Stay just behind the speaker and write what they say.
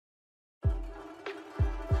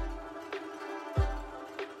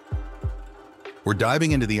We're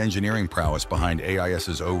diving into the engineering prowess behind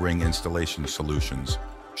AIS's O-ring installation solutions,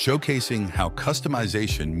 showcasing how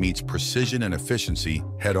customization meets precision and efficiency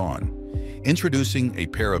head-on. Introducing a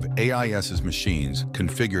pair of AIS's machines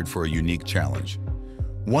configured for a unique challenge.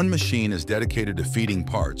 One machine is dedicated to feeding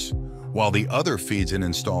parts, while the other feeds and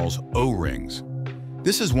installs O-rings.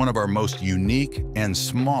 This is one of our most unique and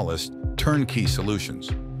smallest turnkey solutions.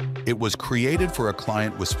 It was created for a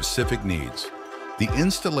client with specific needs: the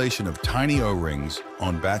installation of tiny O-rings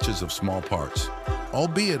on batches of small parts,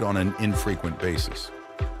 albeit on an infrequent basis.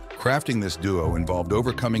 Crafting this duo involved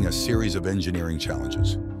overcoming a series of engineering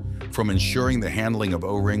challenges, from ensuring the handling of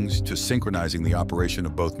O-rings to synchronizing the operation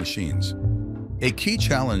of both machines. A key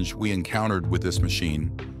challenge we encountered with this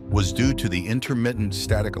machine was due to the intermittent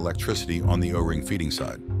static electricity on the O-ring feeding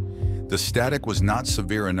side. The static was not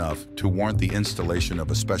severe enough to warrant the installation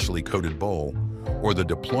of a specially coated bowl or the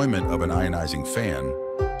deployment of an ionizing fan,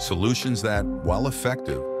 solutions that, while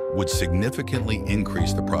effective, would significantly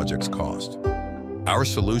increase the project's cost. Our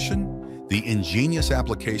solution? The ingenious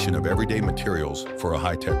application of everyday materials for a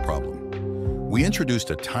high-tech problem. We introduced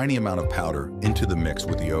a tiny amount of powder into the mix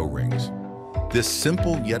with the O-rings. This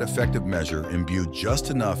simple yet effective measure imbued just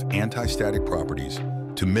enough anti-static properties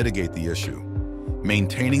to mitigate the issue,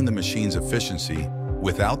 maintaining the machine's efficiency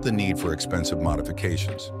without the need for expensive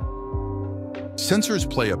modifications. Sensors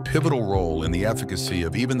play a pivotal role in the efficacy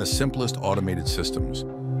of even the simplest automated systems,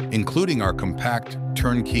 including our compact,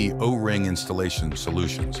 turnkey O-ring installation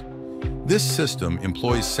solutions. This system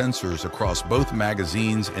employs sensors across both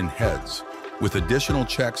magazines and heads, with additional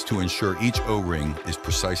checks to ensure each O-ring is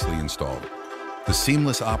precisely installed. The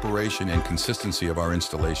seamless operation and consistency of our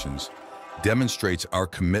installations demonstrates our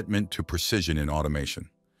commitment to precision in automation.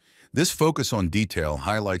 This focus on detail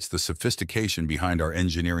highlights the sophistication behind our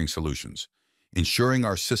engineering solutions, ensuring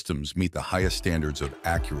our systems meet the highest standards of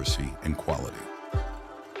accuracy and quality.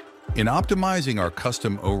 In optimizing our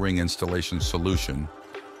custom O-ring installation solution,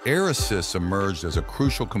 air assists emerged as a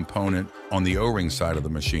crucial component on the O-ring side of the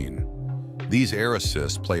machine. These air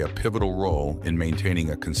assists play a pivotal role in maintaining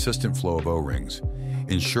a consistent flow of O-rings,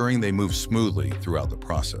 ensuring they move smoothly throughout the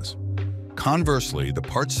process. Conversely, the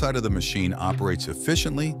parts side of the machine operates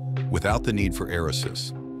efficiently without the need for air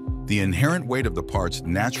assists. The inherent weight of the parts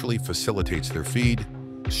naturally facilitates their feed,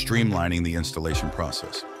 streamlining the installation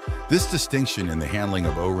process. This distinction in the handling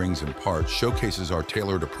of O-rings and parts showcases our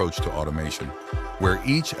tailored approach to automation, where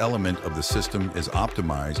each element of the system is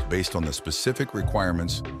optimized based on the specific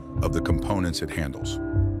requirements of the components it handles.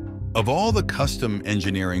 Of all the custom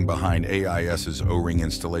engineering behind AIS's O-ring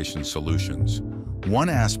installation solutions, one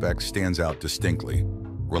aspect stands out distinctly: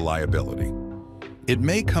 reliability. It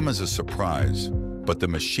may come as a surprise, but the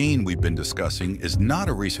machine we've been discussing is not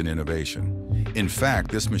a recent innovation. In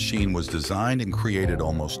fact, this machine was designed and created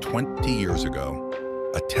almost 20 years ago,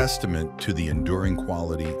 a testament to the enduring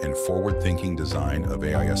quality and forward-thinking design of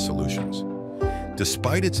AIS solutions.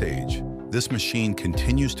 Despite its age, this machine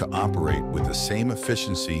continues to operate with the same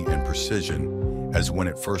efficiency and precision as when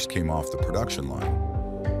it first came off the production line.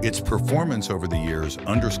 Its performance over the years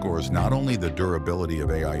underscores not only the durability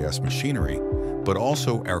of AIS machinery, but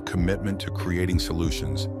also our commitment to creating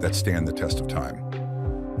solutions that stand the test of time.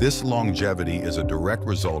 This longevity is a direct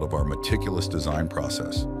result of our meticulous design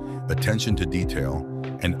process, attention to detail,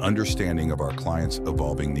 and understanding of our clients'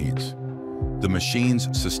 evolving needs. The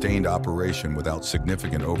machine's sustained operation without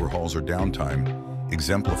significant overhauls or downtime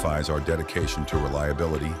exemplifies our dedication to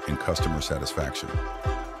reliability and customer satisfaction.